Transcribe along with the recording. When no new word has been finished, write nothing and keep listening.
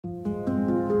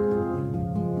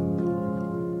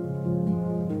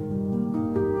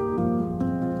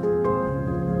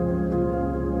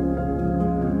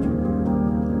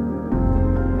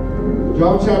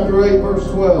John chapter 8, verse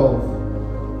 12.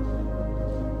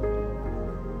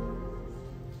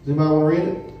 Does anybody want to read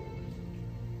it?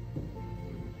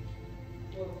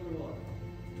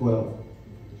 12.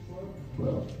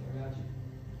 12.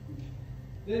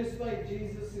 Then spake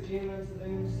Jesus again unto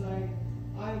them, saying,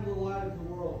 I am the light of the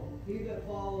world. He that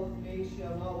followeth me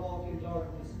shall not walk in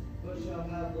darkness, but shall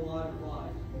have the light of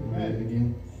life. Read it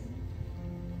again.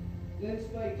 Then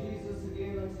spake Jesus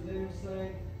again unto them,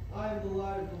 saying, I am the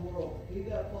light of the world. He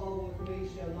that followeth me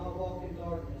shall not walk in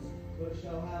darkness, but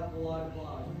shall have the light of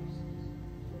life.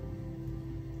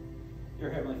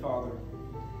 Dear Heavenly Father,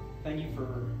 thank you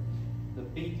for the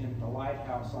beacon, the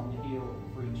lighthouse on the hill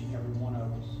for each and every one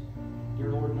of us. Dear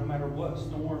Lord, no matter what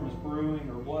storm is brewing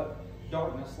or what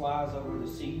darkness lies over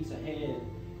the seas ahead,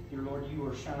 dear Lord, you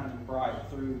are shining bright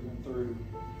through and through,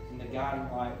 and the guiding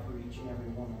light for each and every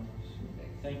one of us.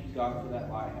 Thank you, God, for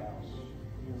that lighthouse.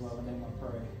 In your loving name I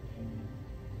pray.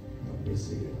 Let me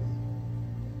see it.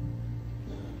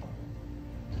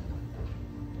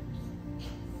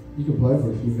 You can play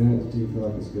for a few minutes until you feel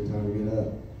like it's a good time to get up.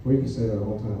 Or you can stay there the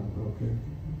whole time. I don't care.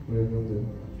 Whatever you want to do.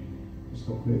 Just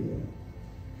don't quit yet.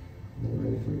 I'm not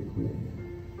ready for you to quit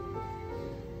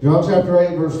yet. John chapter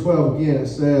 8, verse 12 again, it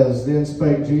says, Then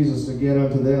spake Jesus again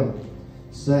unto them,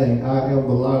 saying, I am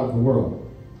the light of the world.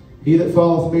 He that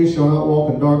followeth me shall not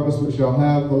walk in darkness, but shall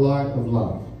have the light of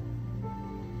life.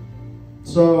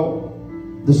 So,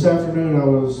 this afternoon I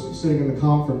was sitting in the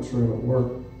conference room at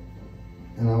work,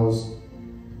 and I was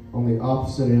on the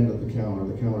opposite end of the counter.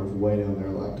 The counter is way down there,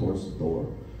 like towards the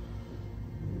door.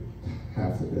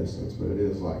 Half the distance, but it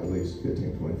is like at least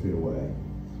 15, 20 feet away.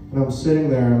 And I'm sitting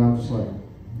there, and I'm just like,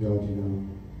 God, you know,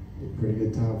 it's a pretty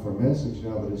good time for a message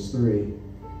now that it's 3.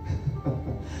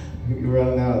 You're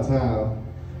running out of time.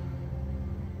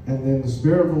 And then the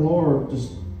Spirit of the Lord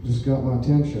just got my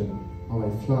attention on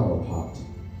a flower pot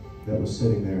that was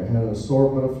sitting there. It had an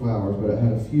assortment of flowers, but it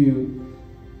had a few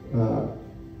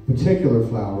particular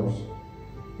flowers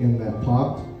in that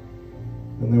pot,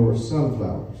 and there were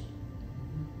sunflowers.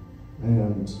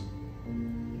 And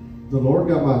the Lord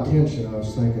got my attention. I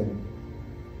was thinking,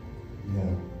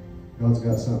 yeah, God's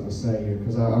got something to say here,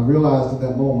 because I realized at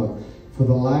that moment, for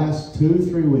the last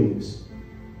 2-3 weeks,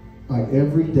 like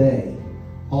every day,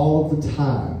 all of the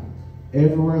time,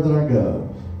 everywhere that I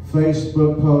go,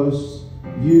 Facebook posts,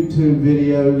 YouTube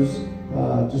videos,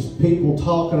 just people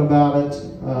talking about it,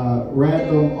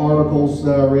 random articles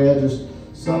that I read, just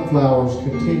sunflowers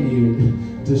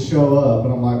continued to show up.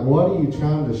 And I'm like, what are you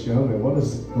trying to show me? What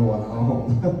is going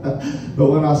on?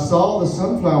 But when I saw the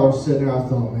sunflowers sitting there, I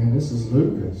thought, man, this is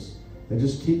ludicrous. They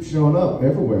just keep showing up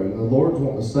everywhere, and the Lord's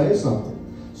wanting to say something.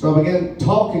 So I began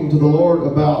talking to the Lord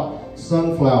about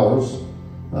sunflowers.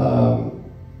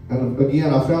 And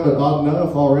again, I found it odd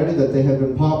enough already that they had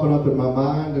been popping up in my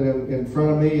mind and in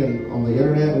front of me and on the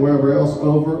internet and wherever else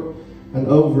over and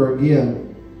over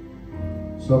again.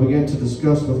 So I began to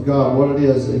discuss with God what it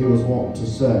is that He was wanting to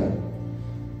say.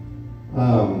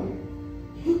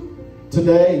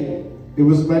 Today, it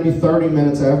was maybe 30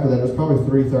 minutes after that. It was probably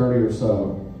 3:30 or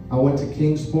so. I went to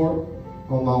Kingsport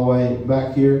on my way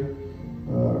back here.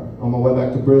 On my way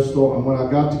back to Bristol, and when I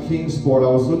got to Kingsport, I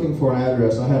was looking for an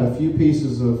address. I had a few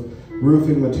pieces of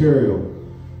roofing material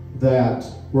that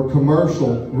were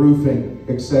commercial roofing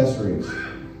accessories,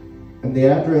 and the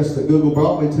address that Google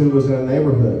brought me to was in a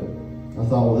neighborhood. I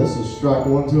thought, well, this is strike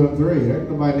 1, 2, and 3. There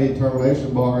nobody need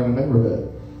termination bar in a neighborhood.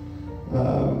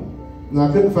 And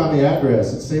I couldn't find the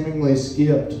address. It seemingly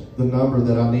skipped the number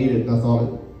that I needed, and I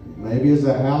thought, maybe it's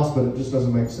that house, but it just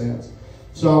doesn't make sense.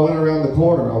 So I went around the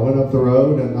corner. I went up the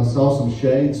road, and I saw some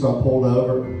shade, so I pulled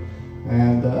over.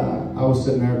 And I was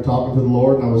sitting there talking to the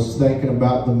Lord, and I was thinking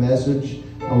about the message.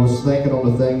 I was thinking on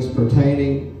the things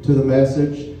pertaining to the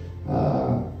message.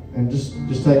 And just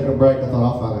taking a break, I thought,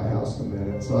 I'll find a house in a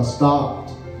minute. So I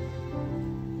stopped.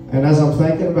 And as I'm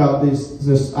thinking about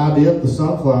this idea of the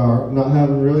sunflower not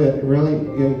having really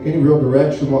in any real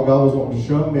direction what God was wanting to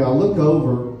show me, I look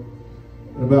over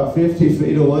and about 50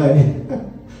 feet away.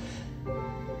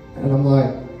 And I'm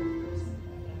like,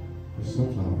 there's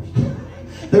sunflowers.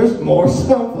 There's more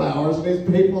sunflowers in these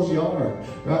people's yard,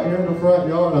 right here in the front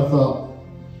yard. I thought,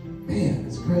 man,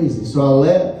 it's crazy. So I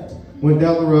left, went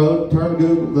down the road, turned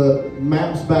the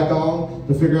maps back on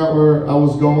to figure out where I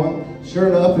was going. Sure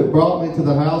enough, it brought me to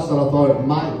the house that I thought it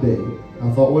might be.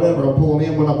 I thought, whatever, I'm pulling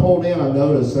in. When I pulled in, I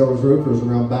noticed there was roofers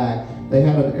around back. They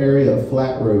had an area of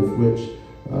flat roof,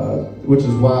 which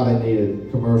is why they needed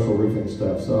commercial roofing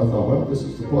stuff. So I thought, well, this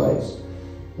is the place.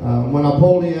 When I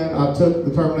pulled in, I took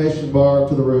the termination bar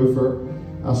to the roofer.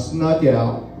 I snuck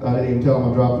out, I didn't even tell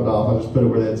them I dropped it off. I just put it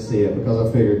where they'd see it because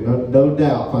I figured, no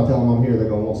doubt, if I tell them I'm here, they're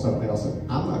going to want something else.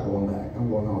 And I'm not going back. I'm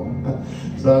going home.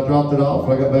 So I dropped it off.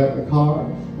 I got back in the car.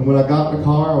 And when I got in the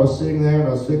car, I was sitting there and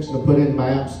I was fixing to put in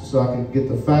maps so I could get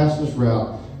the fastest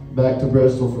route back to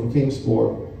Bristol from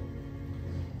Kingsport.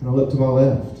 And I looked to my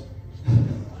left.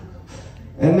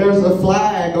 And there's a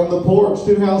flag on the porch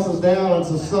 2 houses down. It's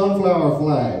a sunflower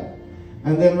flag.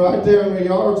 And then right there in the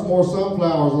yard's more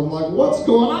sunflowers. I'm like, what's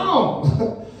going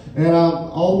on? And I'm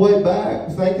all the way back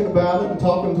thinking about it and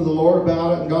talking to the Lord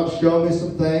about it. And God showed me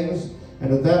some things.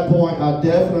 And at that point, I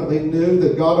definitely knew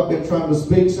that God had been trying to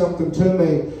speak something to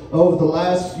me over the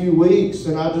last few weeks.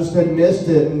 And I just had missed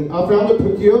it. And I found it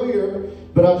peculiar,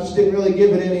 but I just didn't really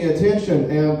give it any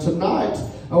attention. And tonight,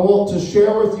 I want to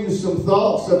share with you some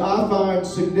thoughts that I find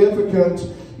significant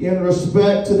in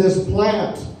respect to this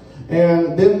plant.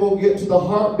 And then we'll get to the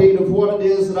heartbeat of what it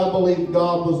is that I believe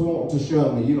God was wanting to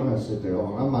show me. You don't have to sit there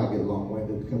long. I might get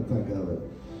long-winded, come think of it.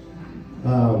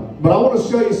 But I want to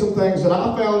show you some things that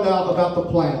I found out about the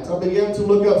plant. I began to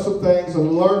look up some things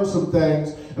and learn some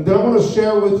things. And then I'm going to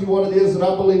share with you what it is that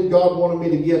I believe God wanted me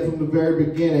to get from the very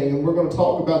beginning. And we're going to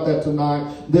talk about that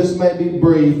tonight. This may be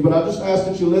brief, but I just ask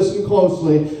that you listen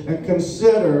closely and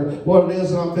consider what it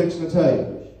is that I'm fixing to tell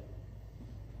you.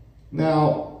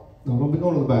 Now, no, don't be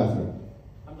going to the bathroom.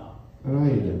 I'm not. I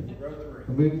know you do.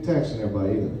 Don't be texting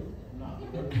everybody either. I'm not.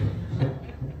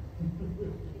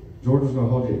 Jordan's going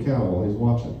to hold you accountable. He's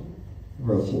watching.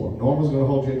 Row 4. Norma's going to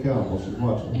hold you accountable. She's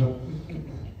watching.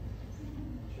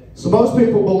 So most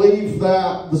people believe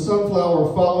that the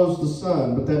sunflower follows the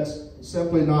sun, but that's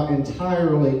simply not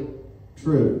entirely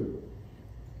true.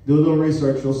 Do a little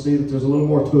research. You'll see that there's a little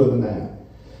more to it than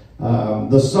that.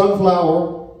 The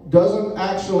sunflower doesn't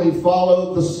actually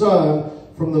follow the sun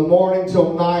from the morning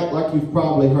till night like you've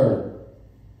probably heard.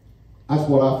 That's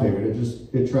what I figured.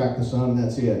 It tracked the sun and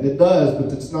that's it. It does,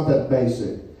 but it's not that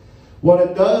basic. What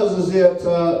it does is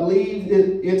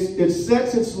it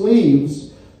sets its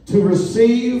leaves to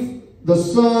receive the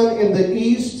sun in the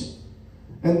east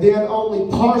and then only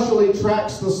partially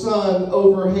tracks the sun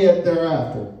overhead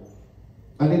thereafter.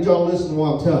 I need y'all to listen to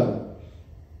what I'm telling you.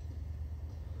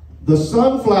 The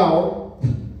sunflower,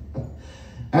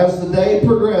 as the day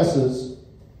progresses,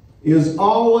 is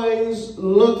always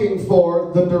looking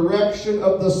for the direction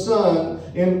of the sun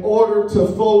in order to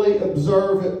fully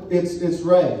observe its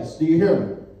rays. Do you hear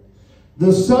me?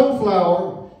 The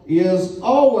sunflower is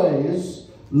always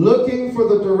looking for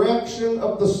the direction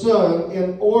of the sun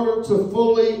in order to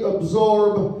fully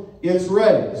absorb its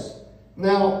rays.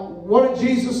 Now, what did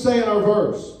Jesus say in our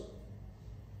verse?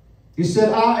 He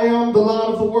said, I am the light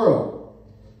of the world.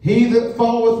 He that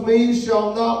followeth me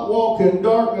shall not walk in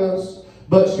darkness,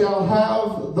 but shall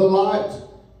have the light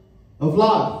of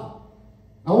life.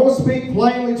 I want to speak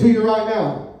plainly to you right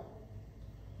now.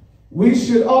 We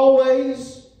should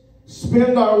always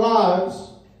spend our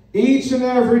lives, each and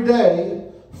every day,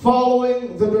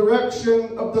 following the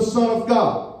direction of the Son of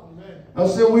God. Amen. I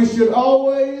said we should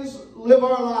always live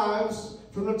our lives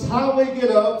from the time we get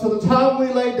up to the time we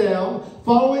lay down,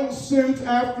 following suit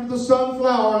after the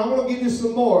sunflower. And I'm going to give you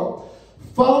some more.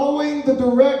 Following the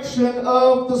direction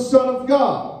of the Son of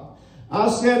God. I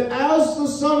said, as the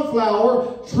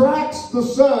sunflower tracks the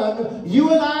sun,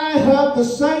 you and I have the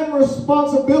same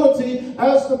responsibility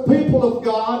as the people of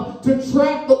God to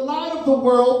track the light of the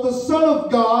world, the Son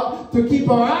of God, to keep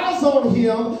our eyes on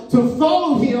Him, to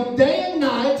follow Him day and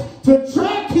night, to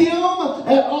track Him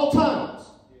at all times.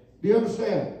 Do you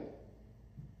understand?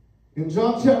 In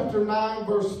John chapter 9,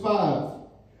 verse 5,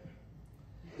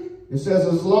 it says,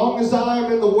 as long as I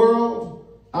am in the world,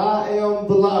 I am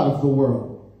the light of the world.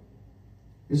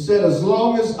 It said, as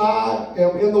long as I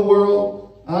am in the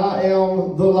world, I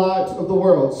am the light of the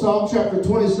world. Psalm chapter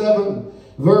 27,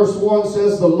 verse 1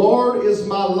 says, the Lord is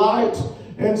my light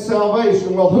and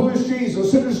salvation. Well, who is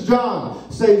Jesus? Who does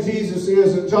John say Jesus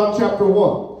is in John chapter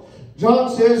 1?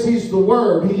 John says He's the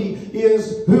Word. He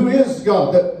is who is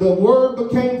God. That the Word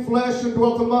became flesh and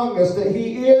dwelt among us. That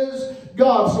He is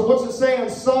God. So what's it say in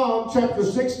Psalm chapter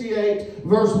 68,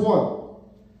 verse 1?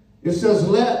 It says,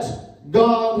 let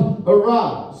God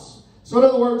arise. So in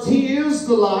other words, He is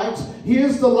the light. He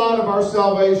is the light of our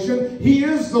salvation. He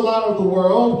is the light of the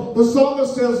world. The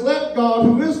psalmist says, let God,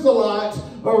 who is the light,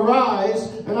 arise.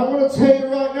 And I'm going to tell you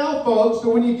right now, folks, that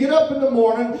when you get up in the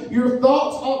morning, your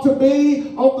thoughts ought to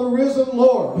be on the risen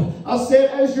Lord. I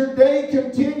said, as your day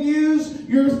continues,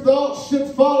 your thoughts should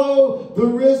follow the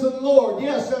risen Lord.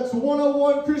 Yes, that's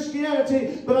 101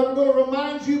 Christianity, but I'm going to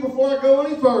remind you before I go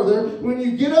any further, when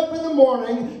you get up in the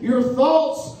morning, your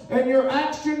thoughts and your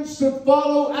actions should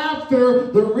follow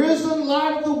after the risen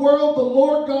light of the world, the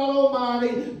Lord God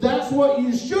Almighty. That's what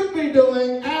you should be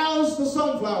doing as the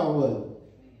sunflower would.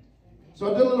 So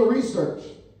I did a little research.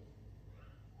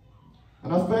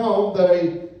 And I found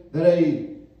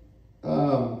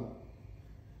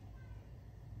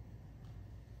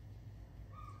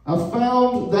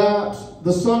that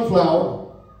the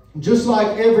sunflower, just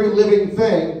like every living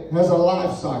thing, has a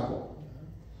life cycle.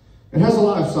 It has a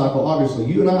life cycle, obviously.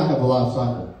 You and I have a life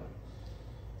cycle.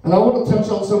 And I want to touch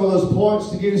on some of those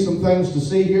points to give you some things to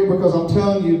see here, because I'm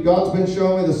telling you, God's been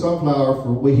showing me the sunflower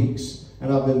for weeks,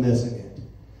 and I've been missing it.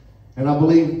 And I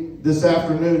believe this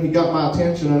afternoon He got my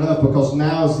attention enough, because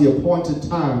now is the appointed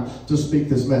time to speak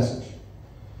this message.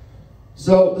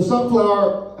 So the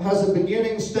sunflower has a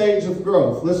beginning stage of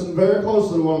growth. Listen very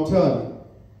closely to what I'm telling you.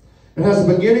 It has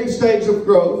a beginning stage of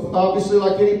growth. Obviously,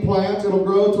 like any plant, it'll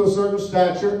grow to a certain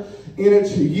stature. In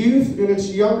its youth, in its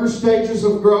younger stages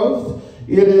of growth,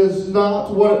 it is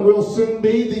not what it will soon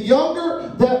be. The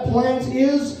younger that plant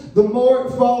is, the more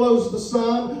it follows the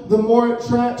sun, the more it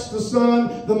tracks the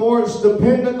sun, the more it's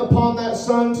dependent upon that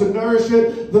sun to nourish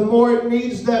it, the more it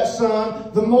needs that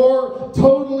sun, the more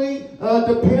totally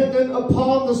dependent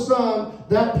upon the sun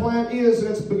that plant is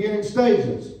in its beginning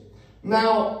stages.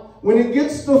 Now, when it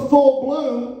gets to full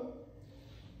bloom,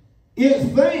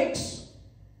 it thinks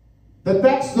that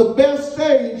that's the best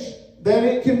stage that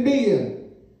it can be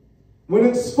in. When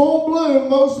it's full bloom,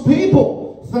 most people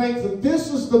think that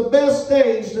this is the best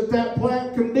stage that that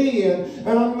plant can be in.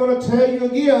 And I'm going to tell you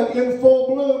again, in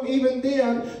full bloom, even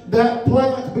then, that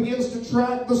plant begins to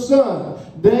track the sun.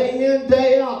 Day in,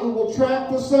 day out, it will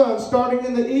track the sun. Starting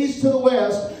in the east to the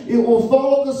west, it will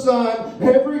follow the sun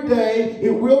every day.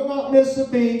 It will not miss a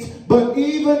beat. But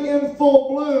even in full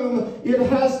bloom, it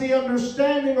has the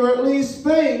understanding, or at least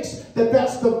thinks, that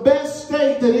that's the best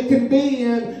state that it can be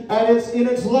in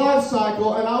its life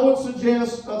cycle. And I would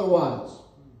suggest otherwise.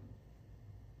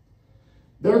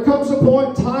 There comes a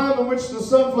point in time in which the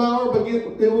sunflower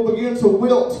will begin to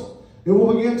wilt. It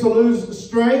will begin to lose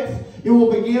strength. It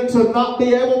will begin to not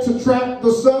be able to track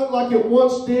the sun like it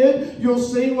once did. You'll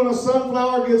see when a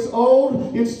sunflower gets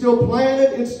old, it's still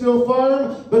planted, it's still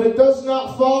firm, but it does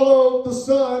not follow the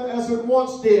sun as it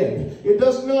once did. It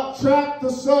does not track the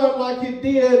sun like it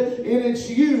did in its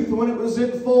youth when it was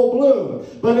in full bloom.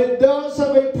 But it does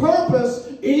have a purpose,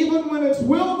 even when it's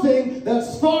wilting,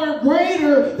 that's far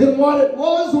greater than what it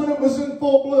was when it was in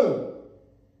full bloom.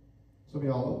 Some of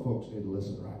y'all folks need to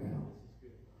listen right now.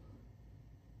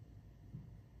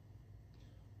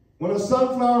 When a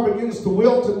sunflower begins to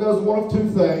wilt, it does one of two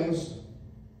things.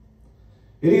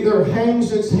 It either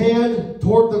hangs its head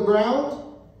toward the ground,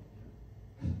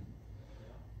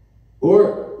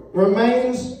 or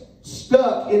remains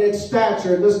stuck in its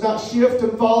stature. It does not shift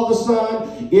and follow the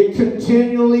sun. It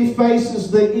continually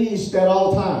faces the east at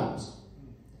all times.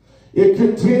 It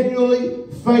continually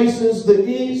faces the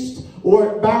east,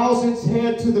 or it bows its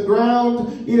head to the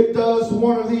ground. It does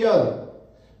one or the other.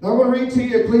 Now I'm going to read to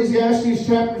you Ecclesiastes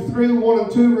chapter 3, 1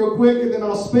 and 2 real quick, and then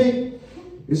I'll speak.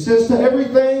 It says, to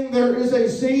everything there is a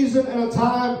season and a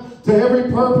time to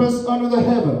every purpose under the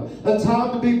heaven. A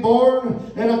time to be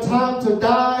born and a time to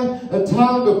die. A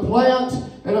time to plant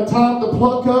and a time to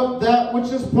pluck up that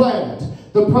which is planted.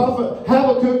 The prophet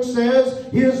Habakkuk says,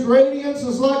 his radiance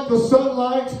is like the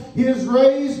sunlight. His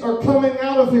rays are coming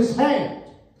out of his hand.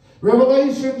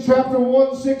 Revelation chapter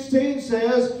 1:16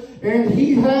 says, and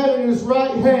he had in his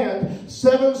right hand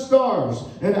 7 stars,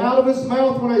 and out of his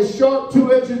mouth went a sharp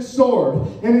two-edged sword,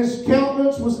 and his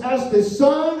countenance was as the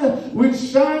sun which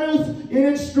shineth in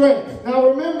its strength. Now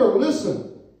remember,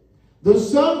 listen, the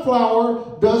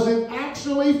sunflower doesn't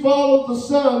actually follow the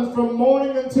sun from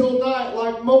morning until night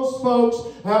like most folks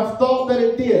have thought that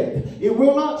it did. It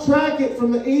will not track it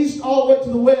from the east all the way to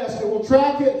the west. It will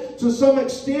track it to some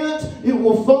extent. It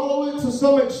will follow it to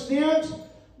some extent.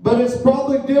 But it's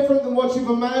probably different than what you've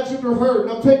imagined or heard.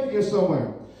 And I'm taking you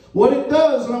somewhere. What it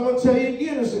does, and I'm going to tell you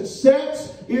again, is it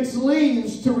sets its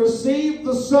leaves to receive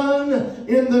the sun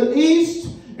in the east,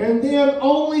 and then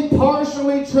only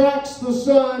partially tracks the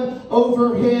sun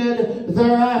overhead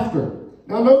thereafter.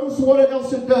 Now notice what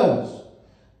else it does.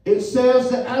 It says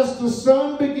that as the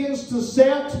sun begins to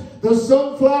set, the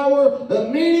sunflower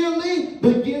immediately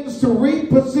begins to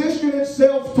reposition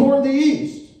itself toward the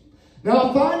east.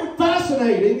 Now, I find it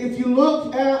fascinating, if you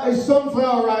look at a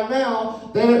sunflower right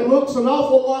now, that it looks an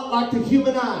awful lot like the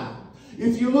human eye.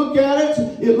 If you look at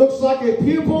it, it looks like a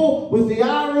pupil with the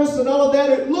iris and all of that.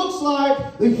 It looks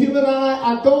like the human eye.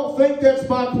 I don't think that's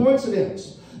by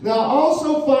coincidence. Now, I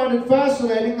also find it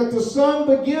fascinating that the sun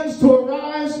begins to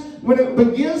arise, when it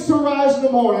begins to rise in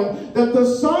the morning, that the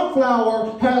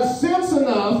sunflower has sense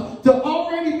enough to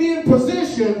already be in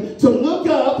position to look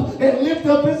up and lift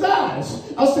up his eyes.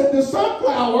 I said the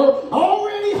sunflower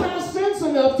already has sense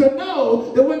enough to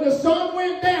know that when the sun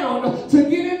went down, to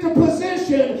get into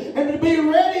position and to be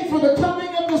ready for the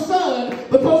coming of the sun,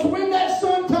 because when that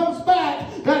sun comes back,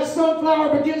 that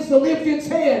sunflower begins to lift its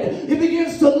head. It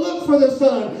begins to look for the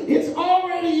sun. It's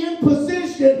already in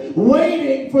position,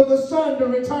 waiting for the sun to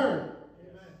return.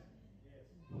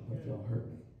 I hope y'all heard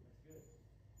me.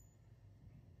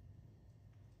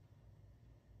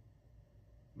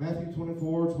 Matthew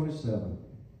 24:27.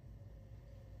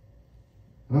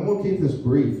 And I'm going to keep this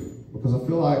brief because I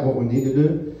feel like what we need to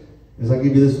do is I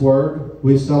give you this word,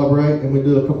 we celebrate, and we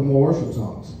do a couple more worship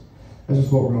songs. That's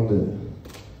just what we're going to do.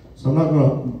 So I'm not going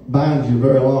to bind you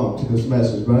very long to this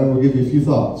message, but I'm going to give you a few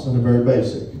thoughts, and they're very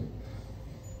basic.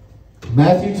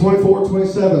 Matthew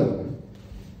 24:27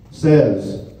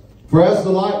 says, "For as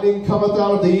the lightning cometh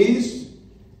out of the east,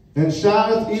 and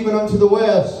shineth even unto the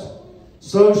west,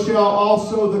 so shall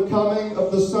also the coming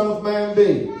of the Son of Man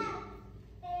be."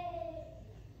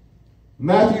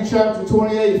 Matthew chapter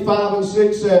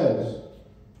 28:5-6 says,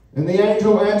 "And the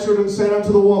angel answered and said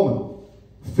unto the woman,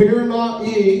 Fear not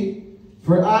ye,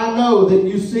 for I know that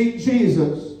you seek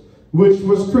Jesus, which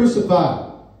was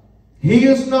crucified. He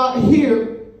is not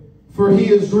here, for he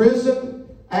is risen,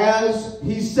 as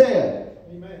he said."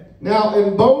 Amen. Now,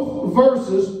 in both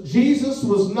verses, Jesus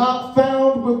was not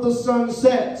found where the sun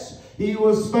sets. He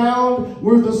was found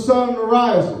where the sun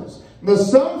rises. The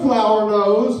sunflower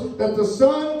knows that the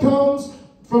sun comes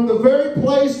from the very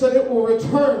place that it will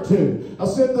return to. I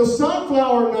said the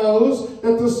sunflower knows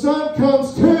that the sun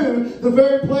comes to the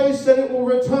very place that it will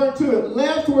return to. It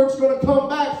left where it's going to come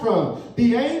back from.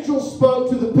 The angel spoke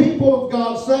to the people of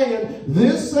God saying,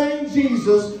 "This same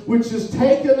Jesus, which is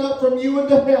taken up from you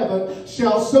into heaven,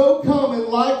 shall so come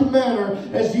in like manner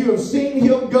as you have seen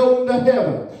him go into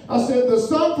heaven." I said the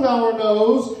sunflower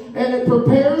knows, and it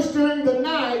prepares during the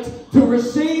night to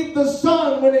receive the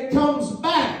sun when it comes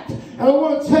back. And I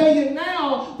want to tell you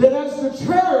now that as the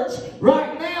church,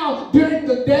 right now, during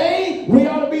the day, we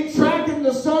ought to be tracking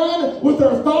the sun with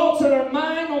our thoughts and our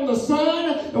mind on the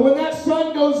sun. And when that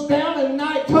sun goes down and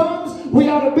night comes, we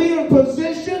ought to be in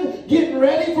position, getting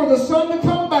ready for the sun to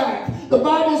come back. The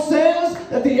Bible says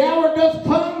that the hour doth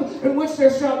come in which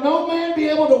there shall no man be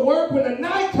able to work when the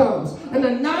night comes. And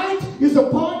the night is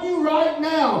upon you right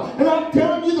now. And I'm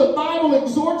telling you, the Bible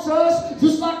exhorts us,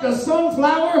 just like a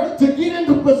sunflower, to get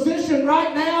into position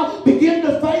right now, begin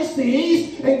to face the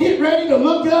east, and get ready to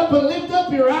look up and lift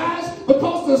up your eyes,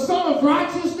 because the Son of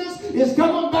Righteousness is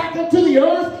coming back up to the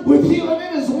earth with healing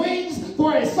in his wings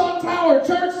for a sunflower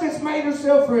church that's made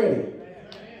herself ready.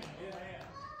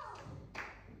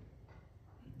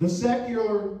 The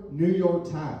secular New York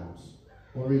Times,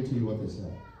 I'll read to you what they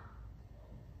said.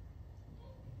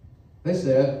 They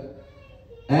said,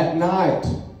 "At night,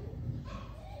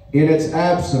 in its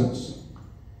absence,"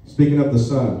 speaking of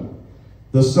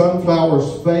the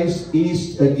sunflowers face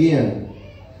east again,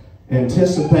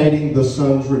 anticipating the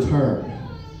sun's return.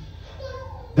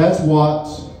 That's what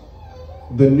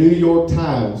the New York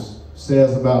Times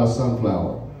says about a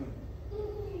sunflower.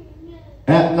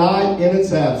 At night, in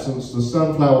its absence, the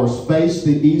sunflowers face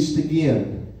the east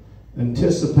again,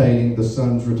 anticipating the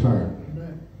sun's return.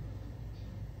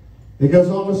 It goes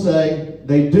on to say,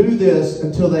 they do this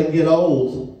until they get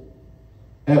old,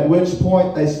 at which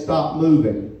point they stop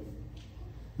moving.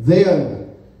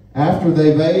 Then, after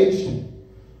they've aged,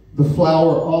 the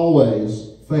flower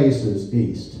always faces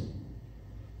east.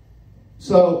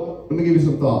 So, let me give you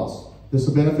some thoughts. This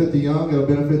will benefit the young, it'll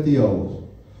benefit the old.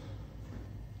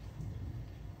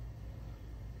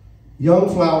 Young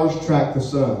flowers track the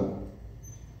sun.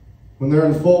 When they're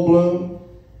in full bloom,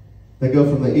 they go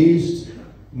from the east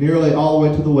nearly all the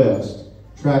way to the west,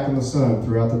 tracking the sun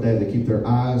throughout the day. They keep their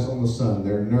eyes on the sun.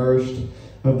 They're nourished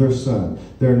of their sun.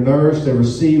 They're nourished, they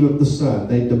receive of the sun.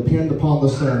 They depend upon the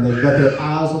sun. They've got their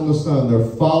eyes on the sun. They're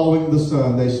following the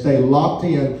sun. They stay locked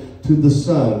in to the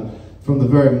sun from the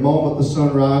very moment the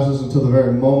sun rises until the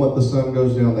very moment the sun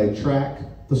goes down. They track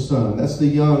the sun. That's the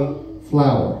young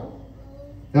flower.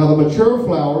 Now the mature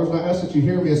flowers, and I ask that you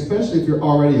hear me, especially if you're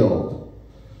already old.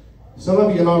 Some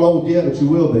of you are not old yet, but you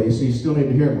will be, so you still need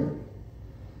to hear me.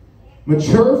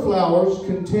 Mature flowers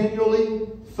continually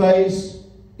face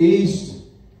east,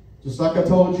 just like I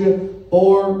told you,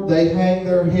 or they hang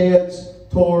their heads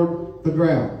toward the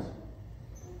ground.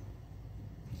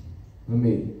 Let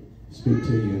me speak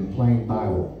to you in plain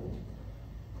Bible.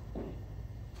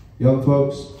 Young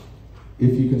folks,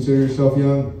 If you consider yourself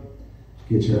young,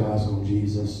 get your eyes on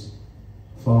Jesus.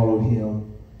 Follow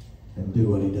him and do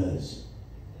what he does.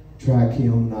 Track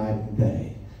him night and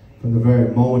day. From the very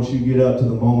moment you get up to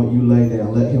the moment you lay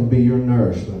down, let him be your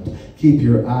nourishment. Keep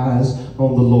your eyes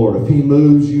on the Lord. If he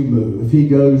moves, you move. If he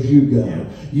goes, you go.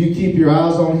 You keep your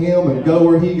eyes on him and go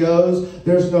where he goes.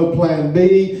 There's no plan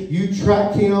B. You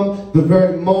track him the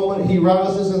very moment he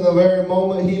rises and the very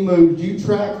moment he moves. You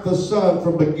track the sun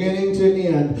from beginning to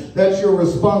end. That's your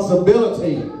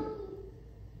responsibility.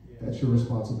 That's your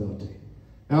responsibility.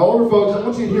 Now, older folks, I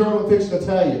want you to hear what I'm fixing to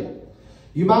tell you.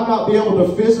 You might not be able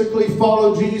to physically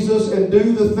follow Jesus and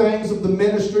do the things of the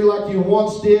ministry like you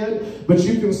once did, but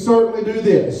you can certainly do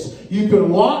this. You can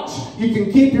watch. You can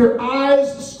keep your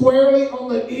eyes squarely on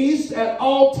the east at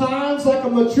all times like a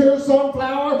mature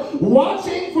sunflower,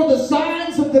 watching for the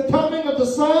signs of the coming of the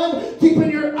sun,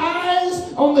 keeping your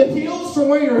eyes on the hills from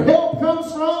where your help comes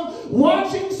from,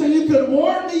 watching so you can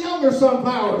warn the younger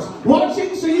sunflowers,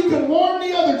 watching so you can warn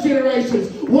the other generations,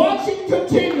 watching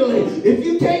continually. If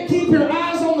you can't keep your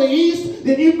eyes on the east,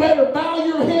 then you better bow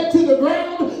your head to the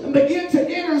ground and begin to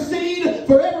intercede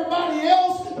for everybody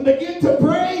else and begin to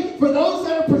pray for those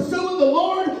that are pursuing the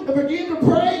Lord and begin to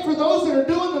pray for those that are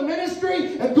doing the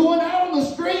ministry and going out on the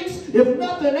streets. If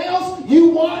nothing else, you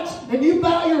watch and you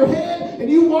bow your head and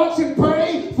you watch and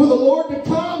pray for the Lord to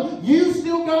come. You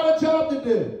still got a job to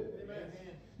do.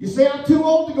 You say, I'm too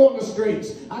old to go on the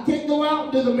streets. I can't go out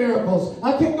and do the miracles.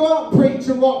 I can't go out and preach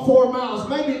and walk 4 miles.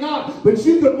 Maybe not, but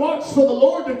you can watch for the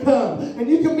Lord to come. And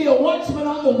you can be a watchman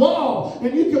on the wall.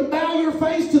 And you can bow your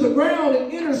face to the ground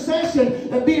in intercession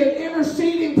and be an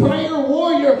interceding prayer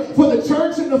warrior for the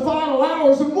church in the final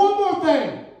hours. And one more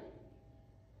thing.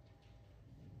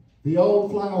 The old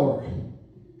flower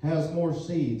has more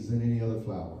seeds than any other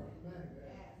flower.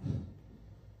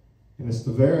 And it's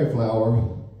the very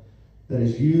flower that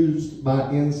is used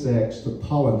by insects to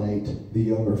pollinate the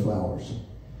younger flowers.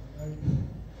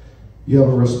 You have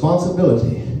a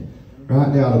responsibility right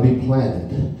now to be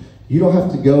planted. You don't have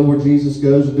to go where Jesus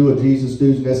goes and do what Jesus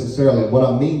does necessarily. And what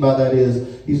I mean by that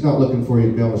is, he's not looking for you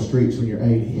to be on the streets when you're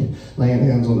 80, laying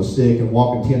hands on the sick and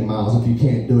walking 10 miles. If you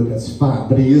can't do it, that's fine.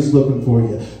 But he is looking for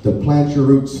you to plant your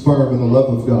roots firm in the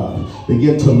love of God.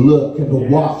 Begin to look and to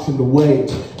watch and to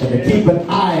wait and to keep an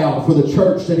eye out for the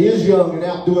church that is young and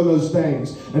out doing those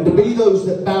things. And to be those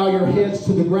that bow your heads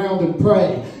to the ground and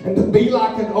pray. And to be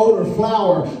like an older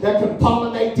flower that can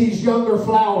pollinate these younger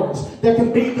flowers. That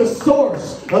can be the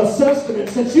source of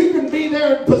sustenance. That you can be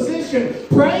there in position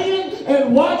praying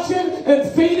and watching and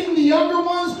feeding the younger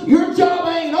ones. Your job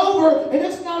ain't over, and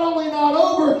it's not only not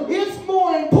over, it's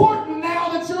more important now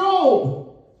that you're old.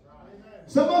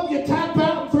 Some of you tap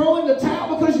out and throw in the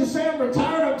towel because you say, I'm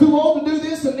retired, I'm too old to do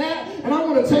this and that. And I'm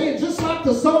going to tell you, just like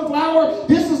the sunflower,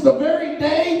 this is the very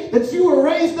day that you were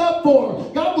raised up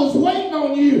for. God was waiting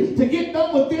on you to get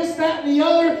done with this, that, and the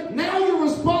other. Now your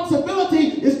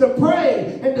responsibility is to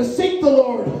pray and to seek the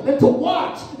Lord and to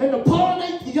watch and to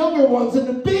pollinate the younger ones and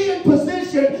to be in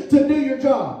position to do your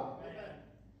job.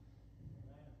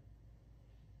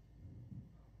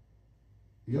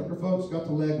 The younger folks got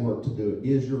the legwork to do it. It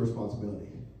is your responsibility.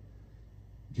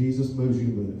 Jesus moves, you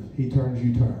move. He turns,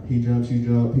 you turn. He jumps, you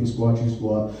jump. He squats, you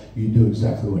squat. You do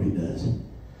exactly what he does.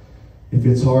 If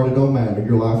it's hard, it don't matter.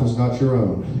 Your life is not your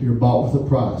own. You're bought with a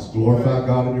price. Glorify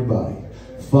God in your body.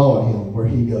 Follow him where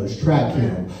he goes. Track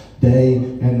him day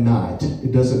and night.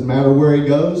 It doesn't matter where he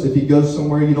goes. If he goes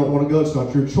somewhere you don't want to go, it's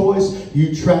not your choice.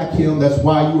 You track him. That's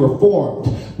why you were formed,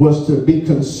 was to be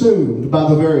consumed by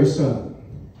the very sun.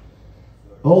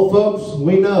 Old folks,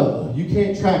 we know you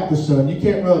can't track the sun. You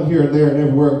can't run here and there and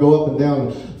everywhere and go up and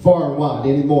down far and wide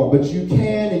anymore. But you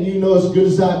can, and you know as good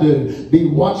as I do, be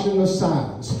watching the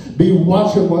signs. Be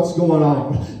watching what's going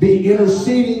on. Be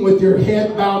interceding with your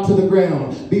head bowed to the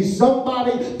ground. Be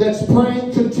somebody that's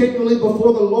praying continually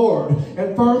before the Lord.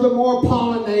 And furthermore,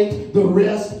 pollinate the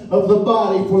rest of the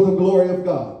body for the glory of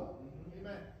God.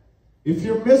 Amen. If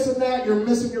you're missing that, you're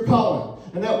missing your calling.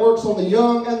 And that works on the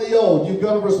young and the old. You've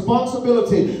got a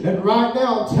responsibility. And right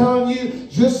now, I'm telling you,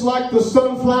 just like the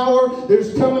sunflower,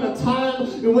 there's coming a time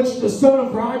in which the Son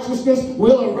of Righteousness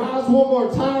will arise one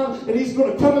more time. And he's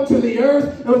going to come into the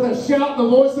earth. And with a shout and the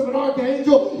voice of an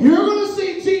archangel, you're going to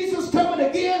see Jesus coming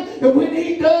again. And when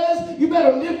he does, you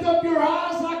better lift up your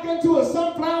eyes like unto a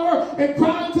sunflower and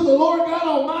cry unto the Lord God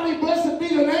Almighty, blessed be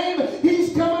the name.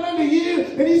 He's coming unto you,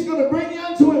 and he's going to bring you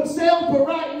unto himself. But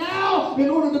right now, in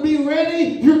order to be ready,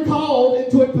 you're called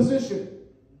into a position.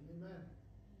 Amen.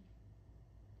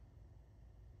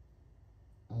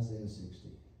 Isaiah 60.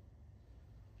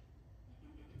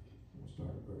 We'll start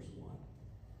at verse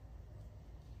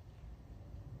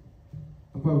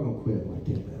 1. I'm probably going to quit in like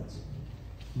 10 minutes.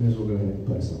 May as well go ahead and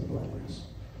play something glamorous.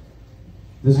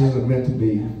 This isn't meant to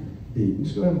be deep.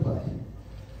 Just go ahead and play.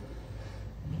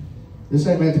 This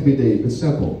ain't meant to be deep. It's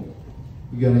simple.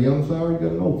 You got a young flower, you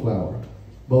got an old flower.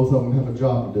 Both of them have a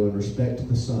job to do in respect to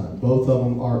the sun. Both of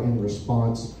them are in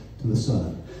response to the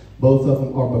sun. Both of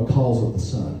them are because of the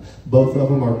sun. Both of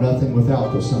them are nothing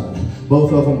without the sun.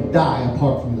 Both of them die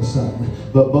apart from the sun.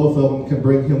 But both of them can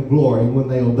bring him glory when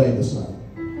they obey the sun.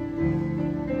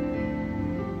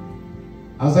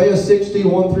 Isaiah 60,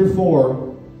 1 through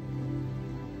 4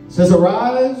 says,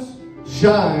 Arise,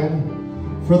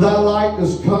 shine, for thy light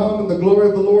is come, and the glory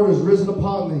of the Lord is risen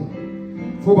upon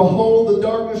thee. For behold, the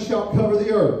darkness shall cover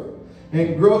the earth,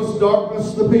 and gross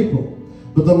darkness the people.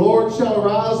 But the Lord shall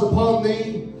arise upon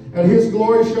thee, and his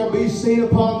glory shall be seen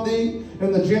upon thee,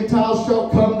 and the Gentiles shall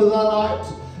come to thy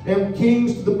light, and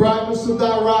kings to the brightness of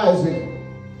thy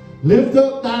rising. Lift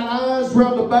up thine eyes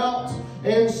round about,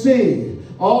 and see.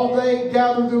 All they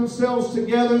gather themselves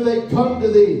together, they come to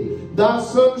thee. Thy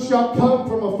son shall come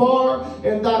from afar,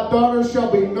 and thy daughter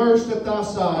shall be nursed at thy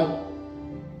side.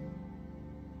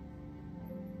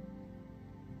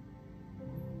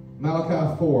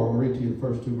 Malachi 4, I'm going to read to you the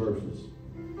first two verses.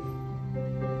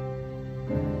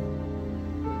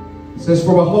 It says,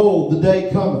 For behold, the day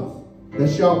cometh,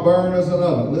 that shall burn as an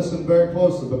oven. Listen very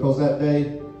closely, because that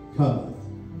day cometh.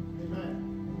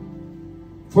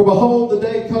 For behold, the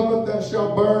day cometh that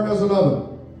shall burn as an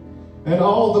oven, and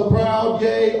all the proud,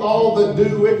 yea, all that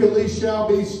do wickedly shall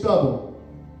be stubble.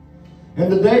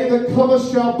 And the day that cometh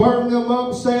shall burn them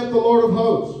up, saith the Lord of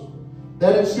hosts,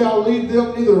 that it shall leave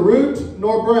them neither root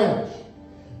nor branch.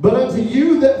 But unto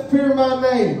you that fear my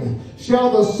name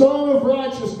shall the Son of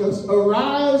Righteousness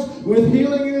arise with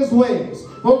healing in his wings.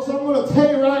 Folks, I'm going to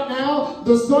tell you right now,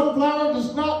 the sunflower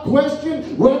does not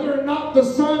question whether or not the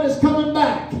sun is coming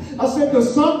back. I said the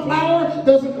sunflower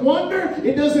doesn't wonder,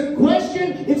 it doesn't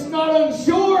question, it's not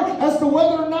unsure as to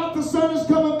whether or not the sun is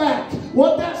coming back.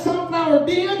 What that sunflower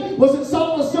did was it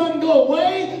saw the sun go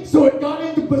away, so it got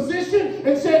into position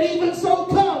and said, even so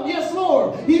come, yes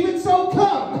Lord, even so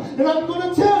come. And I'm going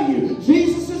to tell you,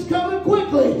 Jesus is coming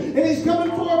quickly, and he's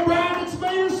coming for a bride that's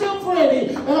made herself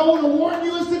ready. And I want to warn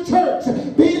you as the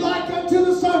church, be like unto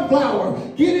the sunflower.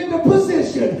 Get into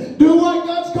position. Do what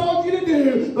God's called you to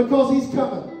do, because he's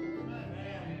coming.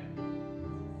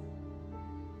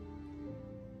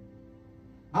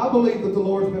 I believe that the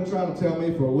Lord's been trying to tell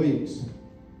me for weeks,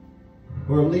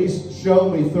 or at least show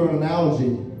me through an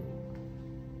analogy,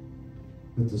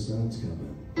 that the sun's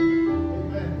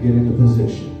coming. Get into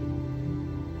position.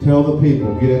 Tell the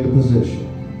people, get into position.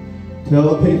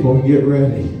 Tell the people, get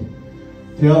ready.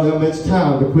 Tell them it's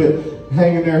time to quit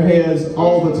hanging their heads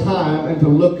all the time and to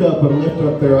look up and lift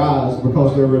up their eyes,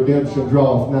 because their redemption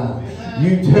draweth nigh.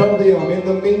 You tell them in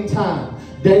the meantime,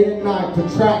 day and night, to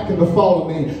track and to follow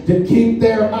me, to keep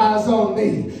their eyes on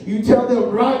me. You tell them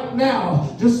right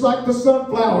now, just like the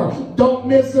sunflower, don't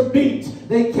miss a beat.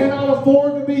 They cannot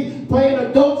afford to be playing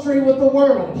adultery with the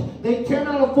world. They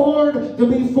cannot afford to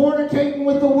be fornicating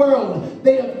with the world.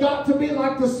 They have got to be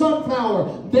like the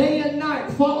sunflower, day and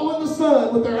night, following the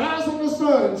sun, with their eyes on the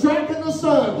sun, tracking the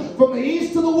sun from the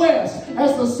east to the west.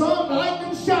 As the sun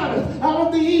lightning shineth out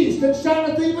of the east and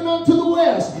shineth even unto the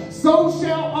west, so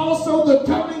shall also the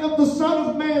coming of the Son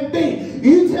of Man be.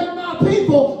 You tell my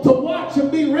people to watch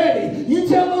and be ready. You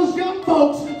tell those young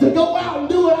folks to go out and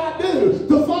do what I do,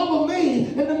 to follow me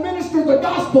and to minister the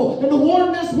gospel and to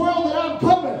warn this world that I'm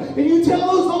coming. And you tell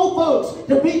those old folks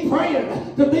to be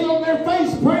praying, to be on their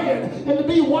face praying, and to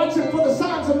be watching for the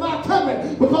signs of my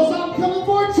coming, because I'm coming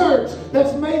for a church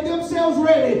that's made themselves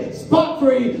ready,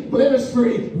 spot-free,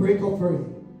 blemish-free, wrinkle-free.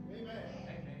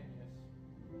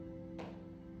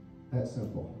 That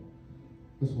simple.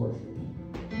 Let's worship.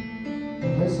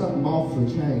 Play something off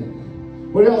the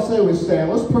chain. What do y'all say we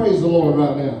stand? Let's praise the Lord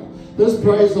right now. Let's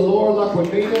praise the Lord like we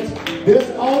mean it.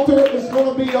 This altar is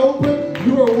going to be open.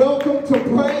 You are welcome to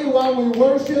pray while we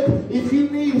worship. If you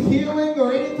need healing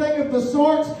or anything of the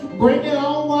sorts, bring it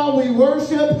on while we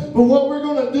worship. But what we're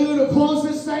going to do to close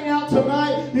this thing out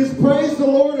tonight is praise the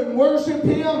Lord and worship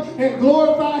him and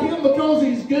glorify him, because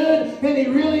he's good and he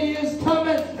really is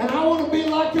coming. And I want to be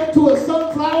like unto a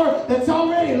sunflower that's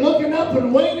already looking up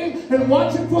and waiting and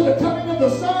watching for the coming of the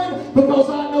sun, because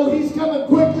I know he's coming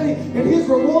quickly and his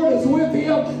reward is with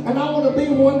him, and I want to be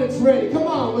one that's ready. Come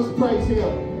on, let's praise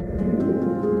him.